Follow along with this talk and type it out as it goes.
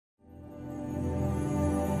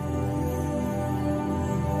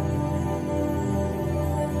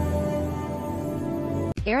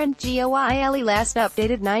GOILE Last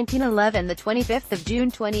updated 1911 the 25th of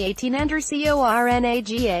June 2018 ANDREW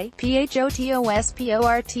CORNAGA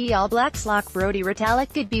PHOTOSPORT All Blacks lock Brodie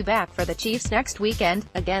Retallick could be back for the Chiefs next weekend,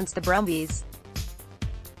 against the Brumbies.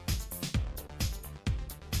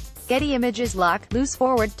 Getty Images Lock, loose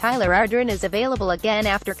forward Tyler Ardron is available again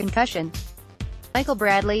after concussion. Michael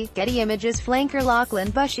Bradley, Getty Images flanker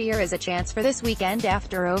Lachlan Boshier is a chance for this weekend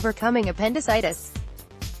after overcoming appendicitis.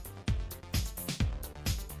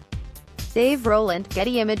 Dave ROWLAND,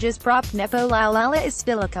 Getty Images prop Nepo Laulala is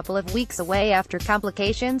still a couple of weeks away after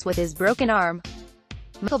complications with his broken arm.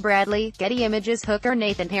 Michael Bradley, Getty Images hooker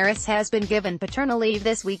Nathan Harris has been given paternal leave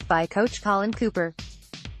this week by coach Colin Cooper.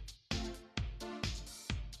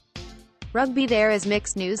 Rugby. There is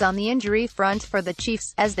mixed news on the injury front for the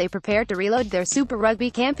Chiefs, as they prepare to reload their Super Rugby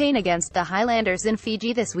campaign against the Highlanders in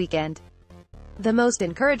Fiji this weekend. The most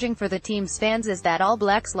encouraging for the team's fans is that All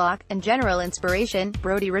Blacks lock, and general inspiration,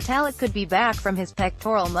 Brodie Retallick could be back from his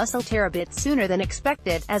pectoral muscle tear a bit sooner than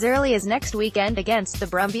expected, as early as next weekend against the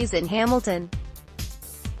Brumbies in Hamilton.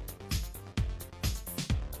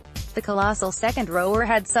 The colossal second rower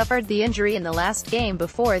had suffered the injury in the last game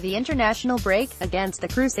before the international break, against the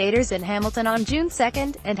Crusaders in Hamilton on June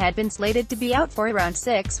 2, and had been slated to be out for around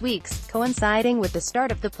 6 weeks, coinciding with the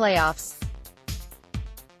start of the playoffs.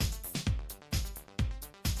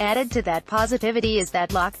 Added to that positivity is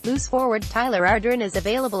that lock, loose forward Tyler Ardron is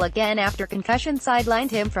available again after concussion sidelined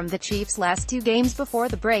him from the Chiefs' last 2 games before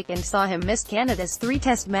the break and saw him miss Canada's 3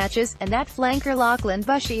 test matches, and that flanker Lachlan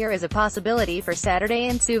Boshier is a possibility for Saturday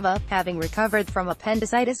in Suva, having recovered from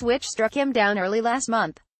appendicitis which struck him down early last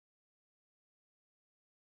month.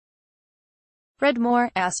 Read more,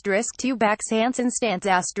 * 2 backs Hansen stance *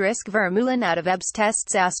 Vermeulen out of EBS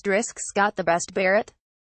tests * Scott the best Barrett.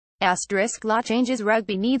 * law changes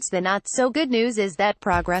rugby needs. The not so good news is that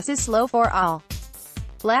progress is slow for All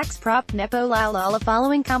Blacks prop Nepo Laulala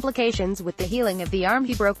following complications with the healing of the arm.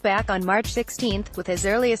 He broke back on March 16, with his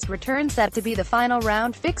earliest return set to be the final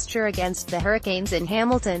round fixture against the Hurricanes in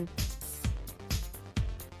Hamilton.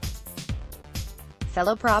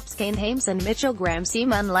 Fellow props Kane Hames and Mitchell Graham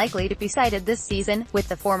seem unlikely to be cited this season, with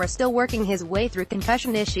the former still working his way through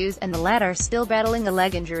concussion issues and the latter still battling a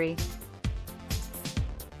leg injury.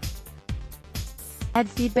 Ad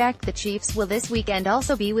feedback. The Chiefs will this weekend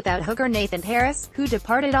also be without hooker Nathan Harris, who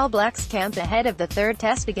departed All Blacks camp ahead of the 3rd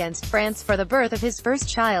test against France for the birth of his first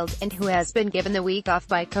child, and who has been given the week off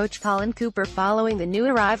by coach Colin Cooper following the new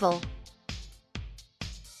arrival.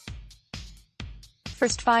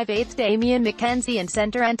 First 5/8 Damian McKenzie and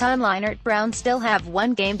centre Anton Lienert-Brown still have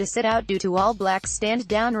 1 game to sit out due to All Blacks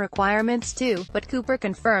stand-down requirements too, but Cooper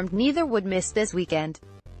confirmed neither would miss this weekend.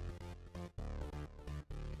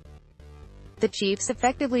 The Chiefs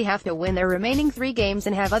effectively have to win their remaining 3 games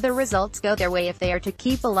and have other results go their way if they are to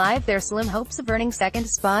keep alive their slim hopes of earning 2nd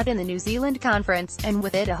spot in the New Zealand Conference, and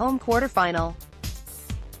with it a home quarter-final.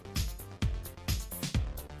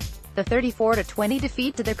 The 34-20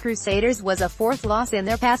 defeat to the Crusaders was a 4th loss in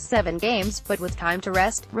their past 7 games, but with time to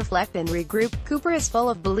rest, reflect and regroup, Cooper is full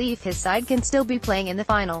of belief his side can still be playing in the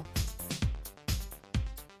final.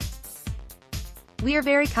 "We are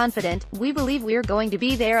very confident, we believe we're going to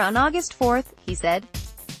be there on August 4th, he said.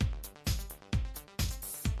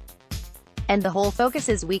 "And the whole focus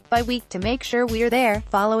is week by week to make sure we're there."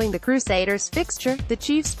 Following the Crusaders fixture, the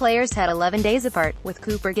Chiefs players had 11 days apart, with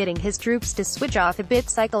Cooper getting his troops to switch off a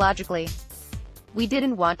bit psychologically. "We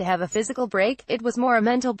didn't want to have a physical break, it was more a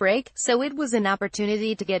mental break, so it was an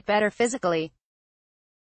opportunity to get better physically.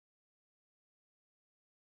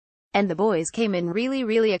 And the boys came in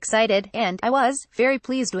really excited, and I was very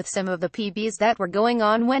pleased with some of the PBs that were going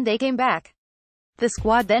on when they came back." The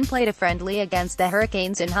squad then played a friendly against the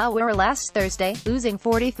Hurricanes in Hawaii last Thursday, losing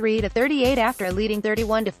 43-38 after leading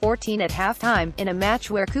 31-14 at halftime, in a match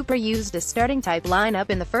where Cooper used a starting-type lineup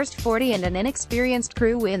in the first 40 and an inexperienced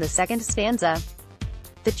crew in the second stanza.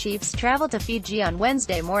 The Chiefs travel to Fiji on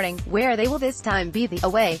Wednesday morning, where they will this time be the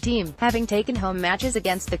away team, having taken home matches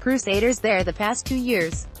against the Crusaders there the past 2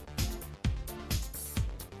 years.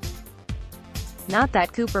 Not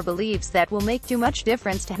that Cooper believes that will make too much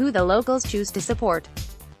difference to who the locals choose to support.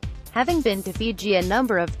 Having been to Fiji a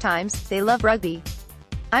number of times, they love rugby.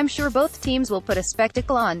 "I'm sure both teams will put a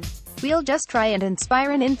spectacle on. We'll just try and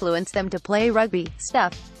inspire and influence them to play rugby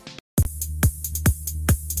stuff."